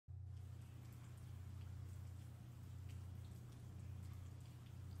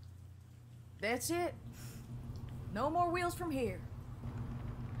That's it. No more wheels from here.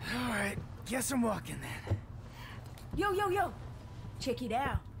 Alright, guess I'm walking then. Yo. Check it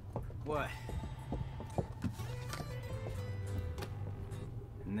out. What?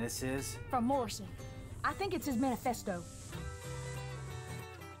 And this is? From Morrison. I think it's his manifesto.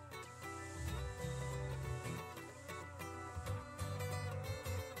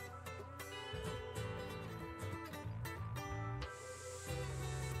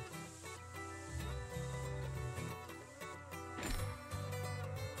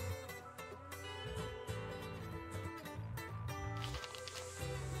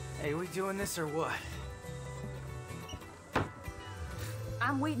 Hey, we doing this or what?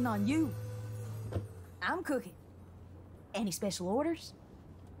 I'm waiting on you. I'm cooking. Any special orders?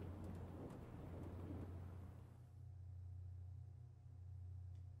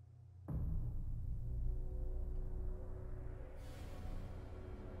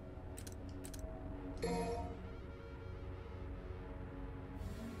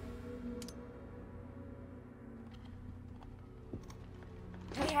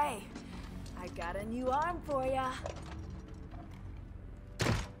 Hey, I got a new arm for ya.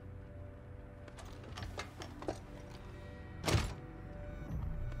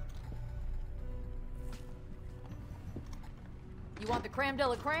 You want the creme de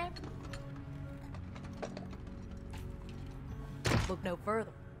la creme? Look no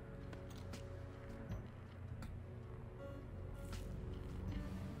further.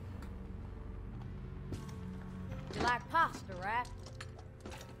 You like pasta, right?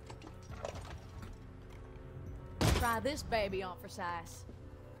 Try this baby on for size.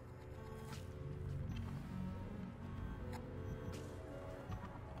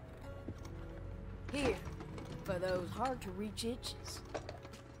 Here, for those hard-to-reach itches.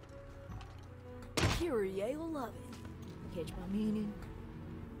 Kyrie will love it. Catch my meaning?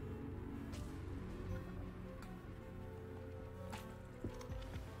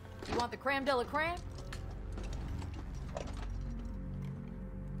 You want the creme de la creme?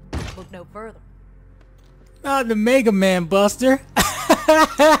 Look no further. Not the Mega Man Buster.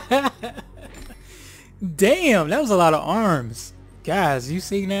 Damn, that was a lot of arms. Guys, you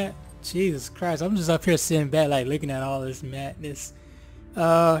seen that? Jesus Christ, I'm just up here sitting back like looking at all this madness.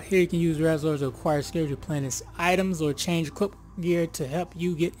 Here you can use reservoirs to acquire schedule planets items or change equip gear to help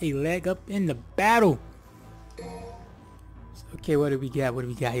you get a leg up in the battle. Okay, what do we got? What do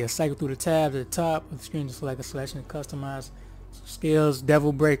we got here? Cycle through the tabs at the top of the screen to select a selection and customize skills,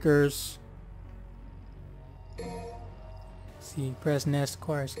 devil breakers. See, press next,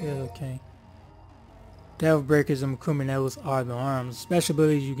 acquire skill. Okay. Devil breakers and recruitment levels are the arms. Special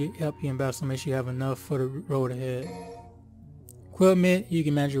abilities you get help you in battle, so make sure you have enough for the road ahead. Equipment, you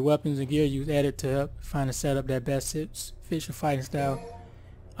can manage your weapons and gear you added to help find a setup that best fits your fighting style.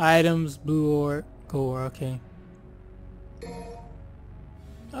 Items, blue ore, gold ore. Okay.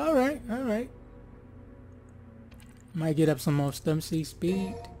 Alright. Might get up some more stuff. See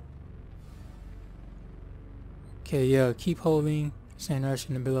speed. Okay, yeah, keep holding. Same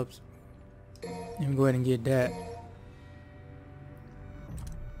inertia to build up. Let me go ahead and get that.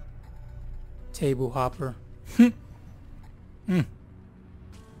 Table hopper.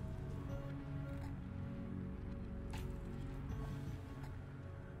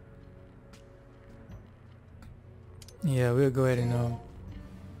 Yeah, we'll go ahead and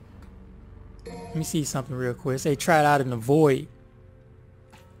let me see something real quick. Say try it out in the void.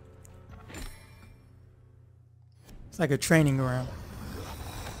 It's like a training ground.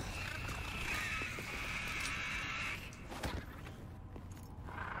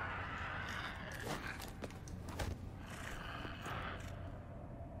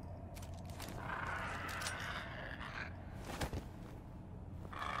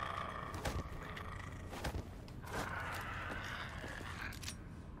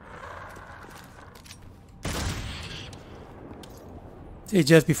 Say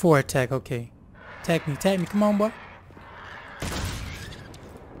just before attack, okay. Attack me, come on, boy.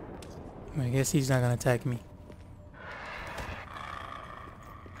 I guess he's not gonna attack me.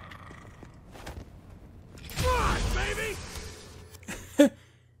 Come on, baby!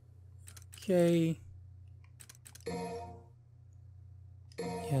 Okay. Yeah,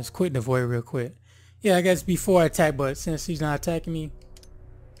 let's quit the void real quick. Yeah, I guess before attack, but since he's not attacking me,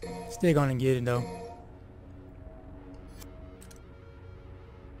 still gonna get it though.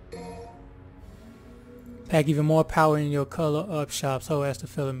 Pack even more power in your color up shop, so as to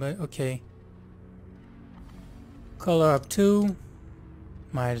fill it, but okay. Color up 2.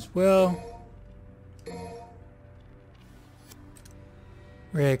 Might as well.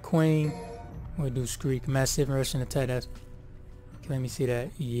 Red Queen. We'll do Screek. Massive Russian attack. That's Okay, let me see that.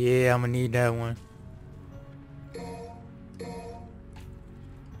 Yeah, I'm gonna need that one.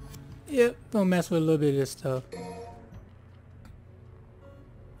 Yep, don't mess with a little bit of this stuff.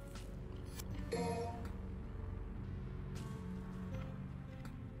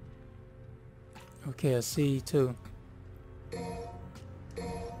 Okay, a C too.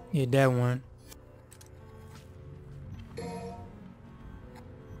 Yeah, that one.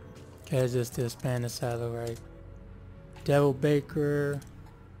 Okay, it's just to expand the silo, right? Devil Baker.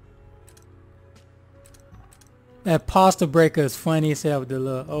 That pasta breaker is funny as hell with the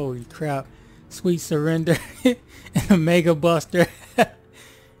little, holy crap. Sweet Surrender and a Mega Buster.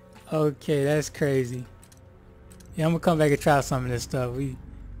 Okay, that's crazy. Yeah, I'm gonna come back and try some of this stuff. I'm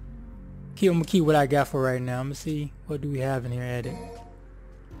gonna keep what I got for right now. I'm gonna see what do we have in here added.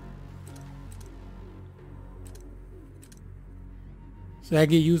 So I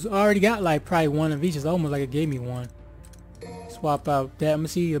get used. I already got like probably one of each. It's almost like it gave me one. Swap out that. I'm gonna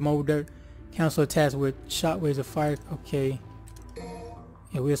see the mobile dirt cancel attacks with shockwaves of fire. Okay.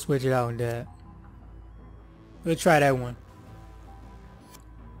 Yeah, we'll switch it out with that. We'll try that one.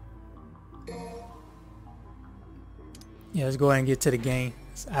 Yeah, let's go ahead and get to the game.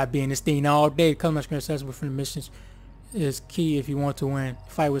 I've been in this thing all day. Color screen accessible from the missions is key if you want to win.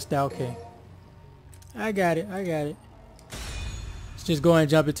 Fight with style. Okay. I got it. I got it. Let's just go ahead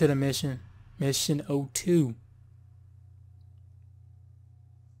and jump into the mission. Mission 02.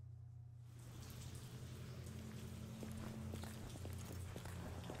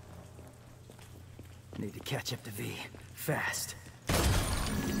 Need to catch up to V. Fast.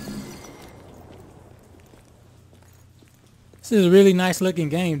 This is a really nice looking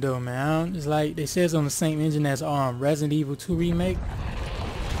game though, man. It's like they say it's on the same engine as Resident Evil 2 Remake.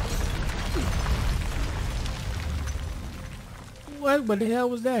 What the hell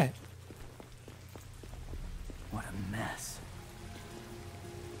was that? What a mess.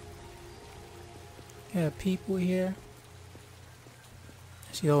 Got people here.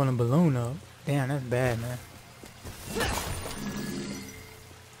 She holding a balloon up. Damn, that's bad, man.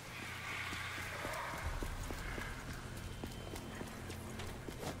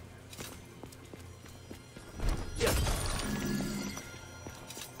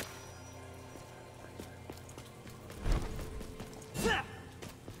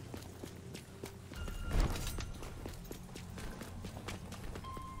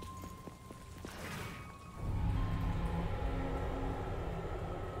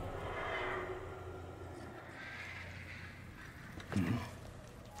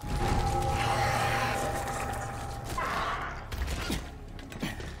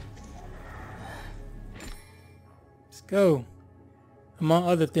 Go. Among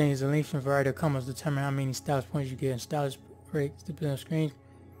other things, the length and variety of comments determine how many stylus points you get, and stylus breaks depending on the screen.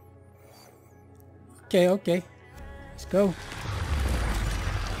 Okay, okay. Let's go.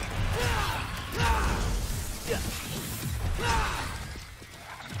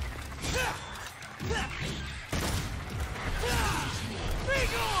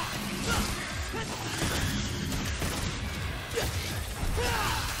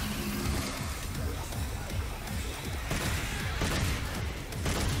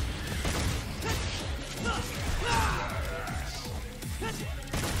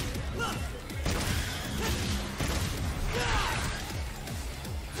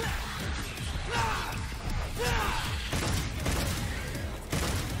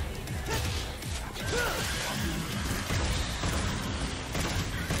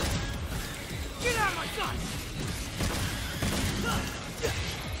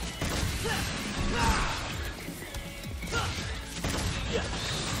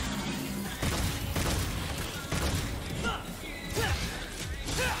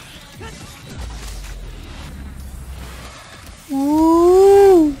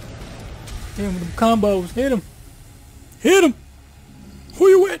 Woo! Hit him with them combos. Hit him. Hit him. Who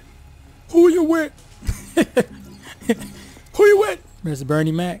you with? Who you with? Who you with? Mr.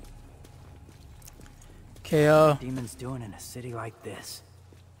 Bernie Mac. Okay, What are demons doing in a city like this?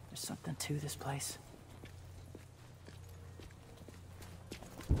 There's something to this place.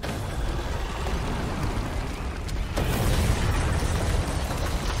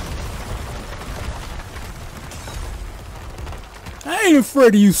 I ain't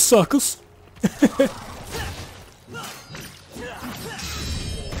afraid of you suckers. Not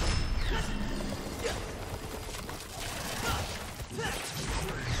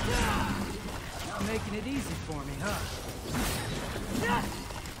making it easy for me, huh?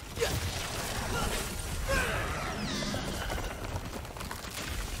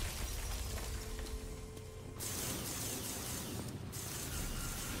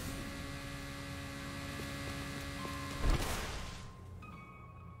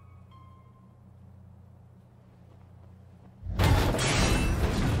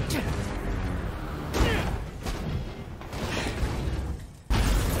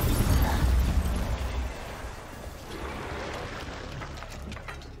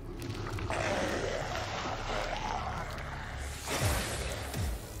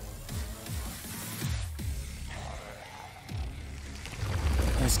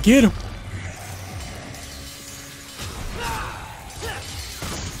 Let's get him.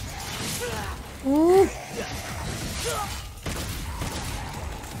 Ooh.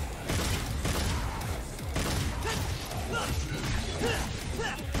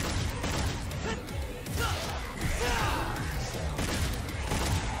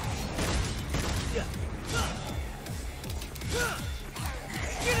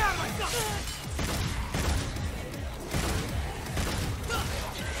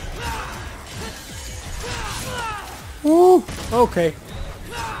 Ooh. Okay.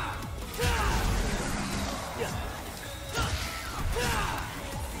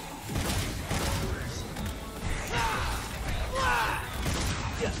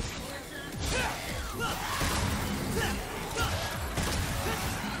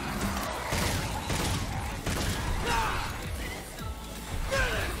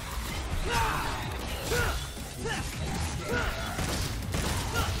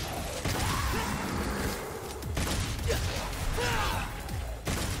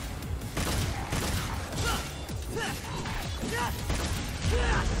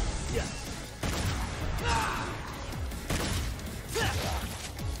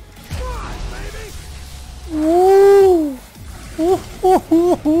 Ooh.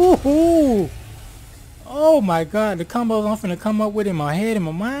 Ooh. Oh my god, the combos I'm finna come up with in my head, in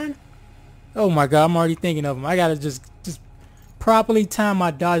my mind. Oh my god, I'm already thinking of them. I gotta just properly time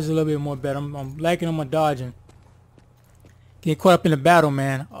my dodges a little bit more better. I'm lacking on my dodging. Getting caught up in the battle,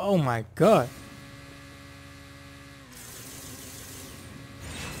 man. Oh my god.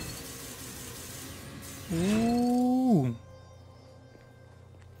 Ooh.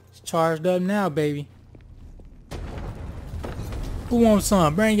 It's charged up now, baby. Who wants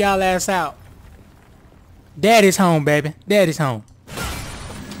some? Bring y'all ass out. Daddy's home, baby. Daddy's home.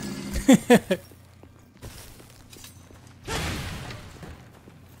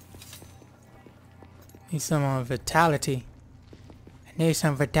 Need some vitality. I need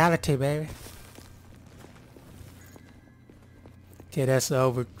some vitality, baby. Okay, that's the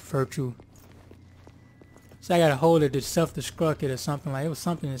over virtue. So I gotta hold it to self-destruct it or something like it was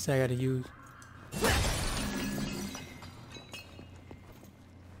something that I gotta use.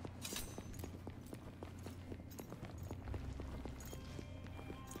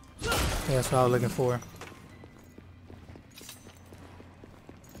 Yeah, that's what I was looking for.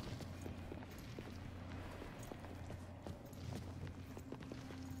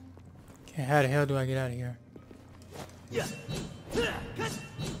 Okay, how the hell do I get out of here?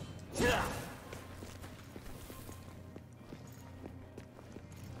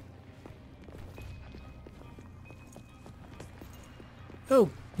 Oh,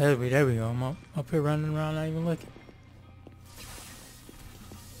 there we go. I'm up here running around, not even looking.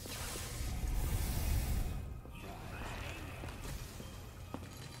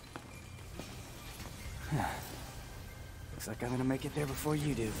 Looks like I'm gonna make it there before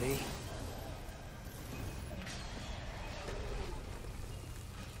you do, V.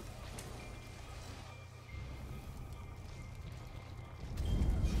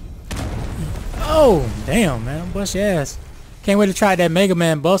 Oh, damn, man. Bust your ass. Can't wait to try that Mega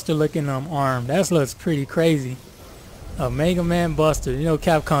Man Buster looking arm. That looks pretty crazy. A Mega Man Buster. You know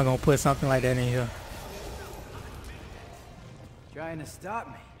Capcom gonna put something like that in here. Trying to stop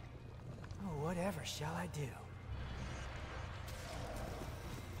me. Oh, whatever shall I do?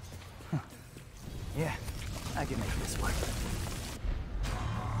 Huh. Yeah, I can make this work.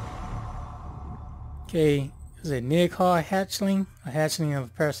 Okay, is it Nighthawk hatchling? A hatchling of a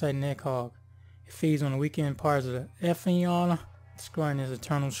parasite Nighthawk. It feeds on the weakened parts of the Ephion, destroying his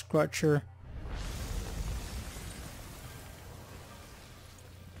eternal structure.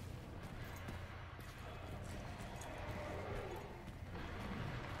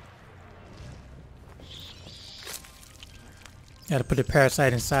 Gotta put the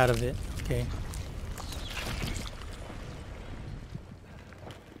parasite inside of it. Okay.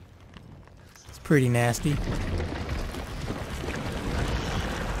 It's pretty nasty.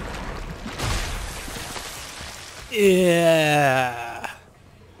 Yeah.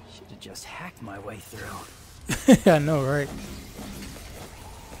 Should have just hacked my way through. I know, right?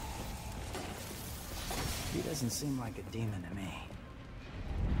 He doesn't seem like a demon to me.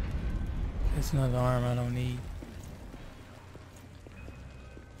 That's another arm I don't need.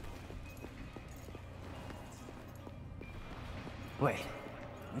 Wait,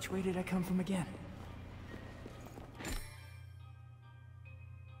 which way did I come from again?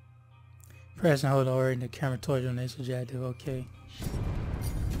 Press and hold over in the camera towards your next objective. Okay.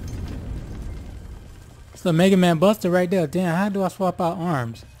 It's the Mega Man Buster right there. Damn, how do I swap out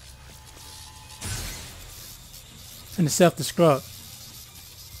arms? It's in the self-destruct.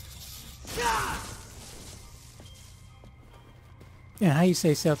 Yeah, how you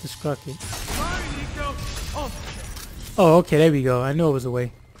say self-destructed? Oh, okay, there we go. I knew it was a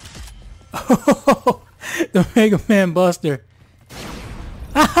way. Oh, the Mega Man Buster.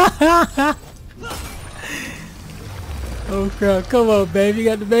 Oh crap, come on baby, you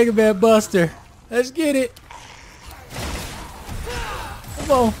got the Mega Man Buster. Let's get it.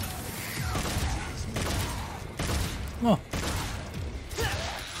 Come on. Come on.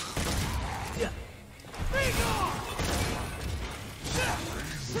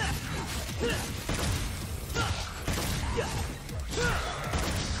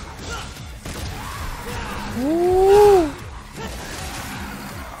 Ooh.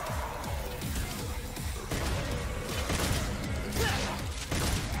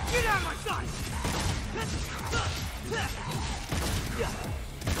 Get out of my sight!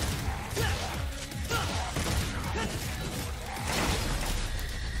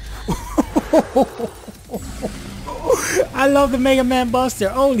 I love the Mega Man Buster.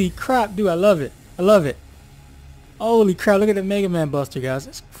 Holy crap, dude, I love it. I love it. Holy crap, look at the Mega Man Buster, guys.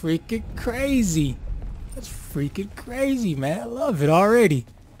 That's freaking crazy. That's freaking crazy, man. I love it already.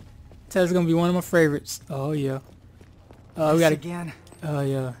 That's gonna be one of my favorites. Oh yeah. We gotta again. Oh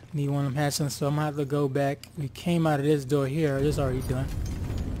yeah, need one of them hatchlings, so I'm gonna have to go back. We came out of this door here. This is already done.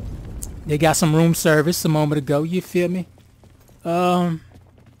 They got some room service a moment ago. You feel me? Let me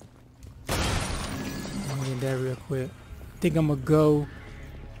get that real quick. I think I'm gonna go.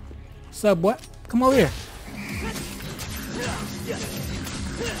 What's up, boy? Come over here.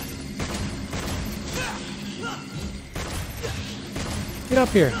 Get up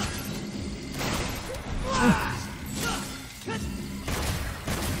here.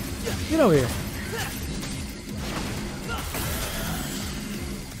 Get over here.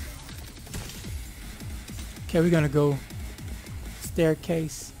 Okay, we're gonna go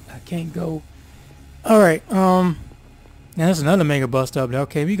staircase. I can't go. All right. Now there's another Mega Bust up there.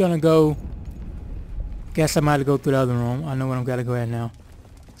 Okay, we're gonna go. Guess I might have to go through the other room. I know where I'm gotta go at now.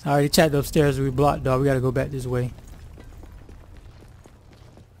 So I already checked upstairs. We blocked dog. We gotta go back this way.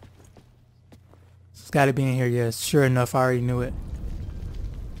 It's gotta be in here. Yes, sure enough. I already knew it.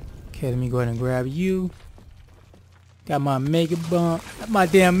 Okay, let me go ahead and grab you. Got my Mega Bump. Got my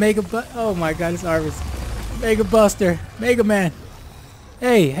damn Mega Bump. Oh my God, this Arvis. Mega Buster. Mega Man.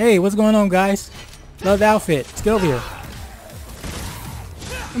 Hey, what's going on, guys? Love the outfit. Let's get over here.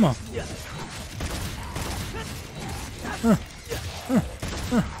 Come on.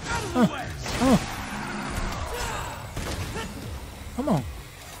 Come on.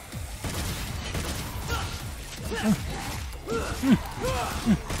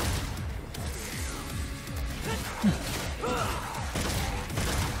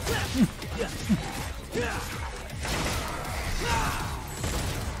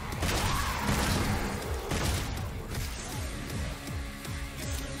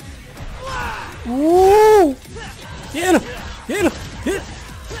 Ooh! Get him! Get him! Get!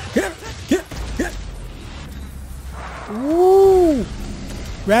 Ooh!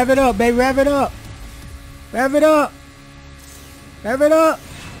 Rev it up, baby! Rev it up! Rev it up! Rev it up!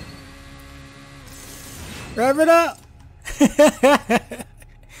 Rev it up!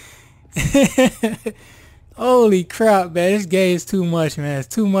 Holy crap, man! This game is too much, man. It's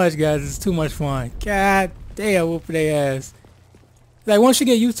too much, guys. It's too much fun. God damn, whoop their ass. Like once you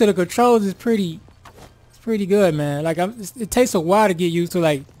get used to the controls, it's pretty good, man. Like it takes a while to get used to.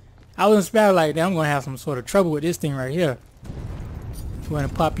 Like I was inspired, like I'm gonna have some sort of trouble with this thing right here. You wanna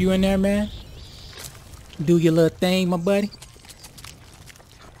pop you in there, man? Do your little thing, my buddy.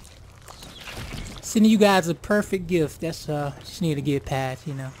 Sending you guys a perfect gift. That's just need to get past,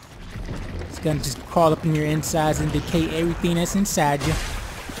 you know. It's gonna just crawl up in your insides and decay everything that's inside you.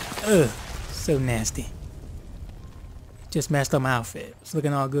 Ugh, so nasty. Just messed up my outfit. It's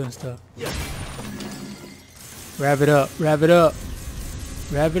looking all good and stuff. Rev it up, rev it up,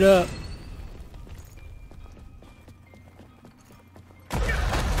 rev it up.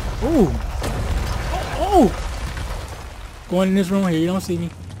 Ooh. Oh. Going in this room here, you don't see me.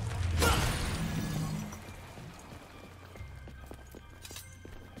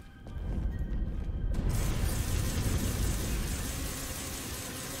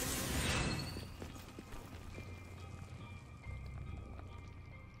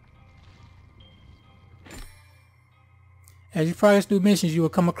 As you progress through missions, you will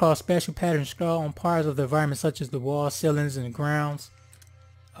come across special patterns scrawled on parts of the environment such as the walls, ceilings, and the grounds.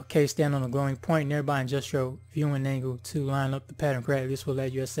 Okay, stand on a glowing point nearby and adjust your viewing angle to line up the pattern correctly. This will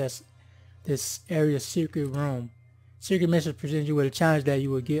let you assess this area's secret room. Secret missions present you with a challenge that you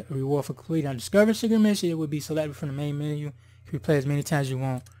will get a reward for completing. On discovering secret mission, it will be selected from the main menu. You can replay as many times as you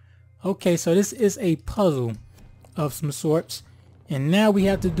want. Okay, so this is a puzzle of some sorts. And now we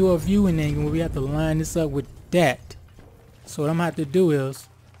have to do a viewing angle where we have to line this up with that. So what I'm gonna have to do is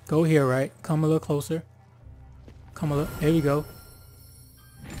go here, right? Come a little closer. Come a little, there we go.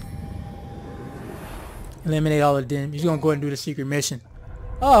 Eliminate all of them. You're gonna go ahead and do the secret mission.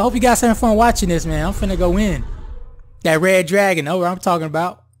 Oh, I hope you guys having fun watching this, man. I'm finna go in. That red dragon, oh, what I'm talking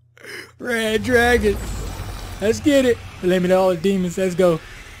about. Red dragon. Let's get it. Eliminate all the demons, let's go.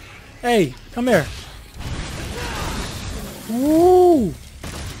 Hey, come here. Woo!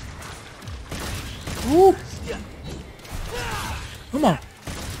 Woo! Come on.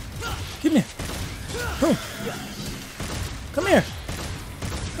 Give me. Come here. Come here.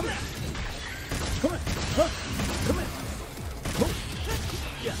 Come here. Come here. Huh? Come here. Oh.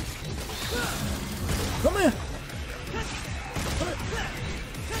 Come here.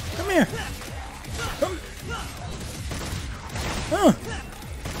 Come here. Come. Huh.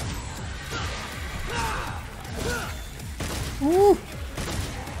 Ooh.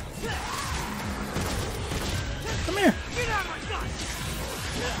 Come here. Get out of my sight!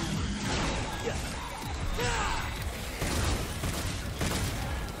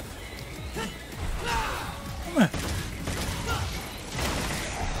 Come on.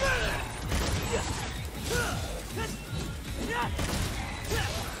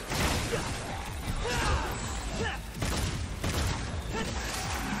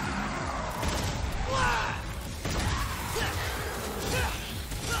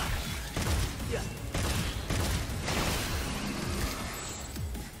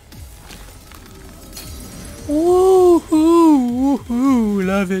 Woohoo! Woohoo!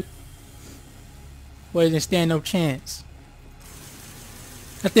 Love it. Boy, didn't stand no chance.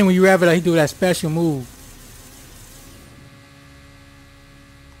 I think when you wrap it up, he do that special move.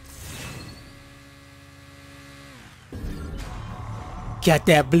 Got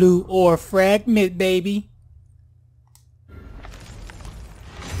that blue ore fragment, baby.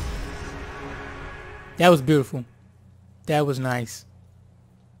 That was beautiful. That was nice.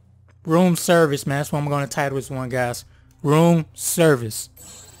 Room service, man. That's what I'm going to title this one, guys. Room service.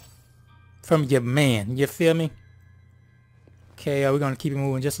 From your man. You feel me? Okay, we're going to keep it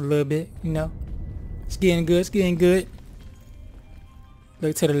moving just a little bit, you know. It's getting good. It's getting good.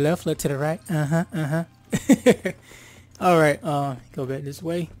 Look to the left. Look to the right. Uh-huh. Uh-huh. Alright. Go back this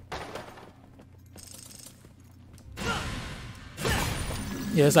way.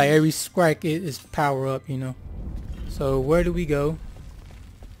 Yeah, it's like every strike is power up, you know. So, where do we go?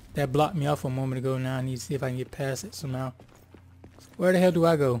 That blocked me off a moment ago. Now I need to see if I can get past it somehow. Where the hell do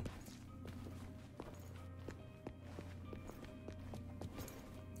I go?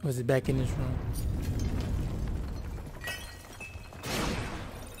 Was it back in this room?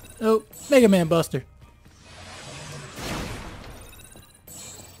 Oh, Mega Man Buster.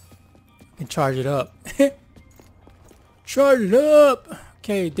 Can charge it up. Charge it up!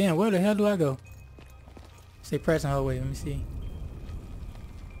 Okay, damn, where the hell do I go? Say press and hold, wait, let me see.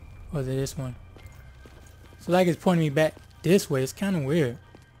 Was it this one? So like it's pointing me back this way. It's kind of weird.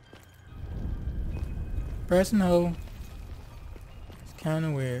 Press and hold. It's kind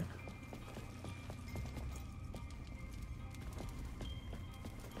of weird.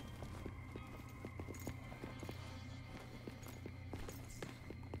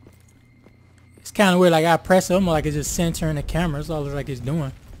 It's kind of weird. Like I press it, almost like it's just centering the camera. That's all it's like it's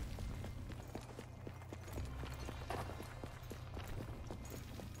doing.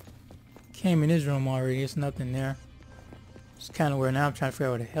 Came in this room already. There's nothing there. It's kind of weird. Now I'm trying to figure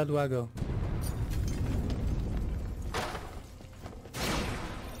out where the hell do I go.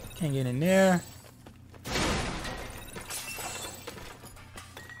 Can't get in there.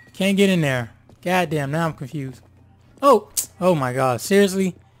 Can't get in there. Goddamn, now I'm confused. Oh! Oh my god,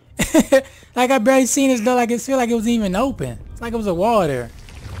 seriously? Like I barely seen this though, like it feel like it was even open. It's like it was a wall there.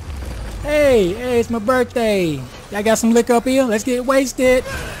 Hey, hey, it's my birthday. Y'all got some liquor up here? Let's get wasted.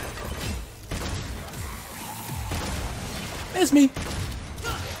 It's me.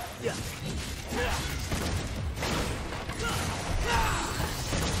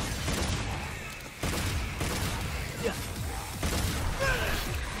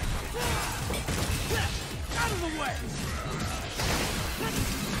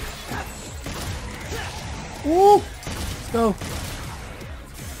 Woo! Let's go.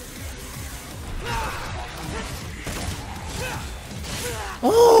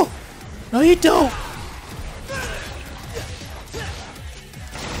 Oh! No, you don't.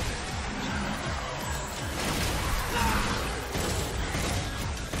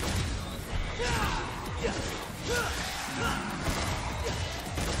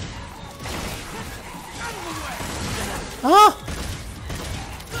 Huh?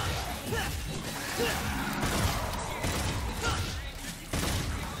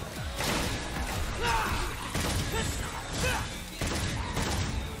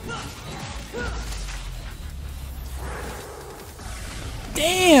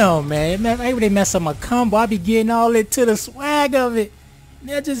 Damn, man. Maybe they mess up my combo. I be getting all into the swag of it.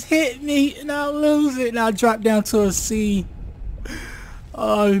 That just hit me and I lose it and I drop down to a C.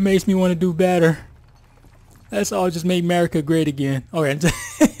 Oh, it makes me want to do better. That's all. Just make America great again. Alright.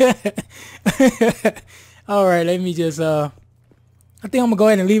 Alright, let me just I think I'm gonna go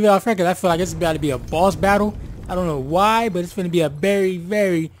ahead and leave it off record. I feel like it's about to be a boss battle. I don't know why, but it's gonna be a very,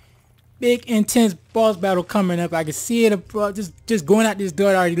 very big, intense boss battle coming up. I can see it just going out this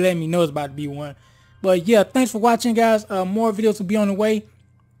door already letting me know it's about to be one. But yeah, thanks for watching, guys. More videos will be on the way.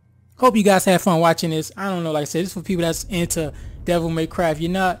 Hope you guys had fun watching this. I don't know, like I said, this is for people that's into Devil May Cry. If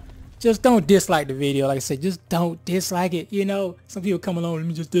you're not, just don't dislike the video. Like I said, just don't dislike it. You know, some people come along and let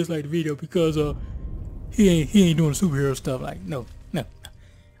me just dislike the video because he ain't doing superhero stuff. Like, no.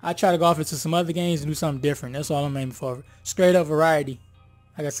 I try to go off into some other games and do something different. That's all I'm aiming for. Straight up variety.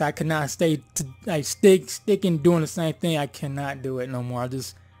 Like I said, I cannot stay to sticking doing the same thing. I cannot do it no more. I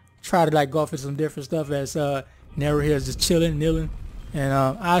just try to like go off into some different stuff. As Nero here is just chilling, kneeling. And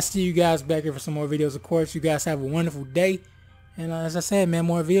I'll see you guys back here for some more videos. Of course, you guys have a wonderful day. And as I said, man,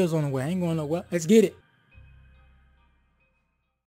 more videos on the way. I ain't going nowhere. Let's get it.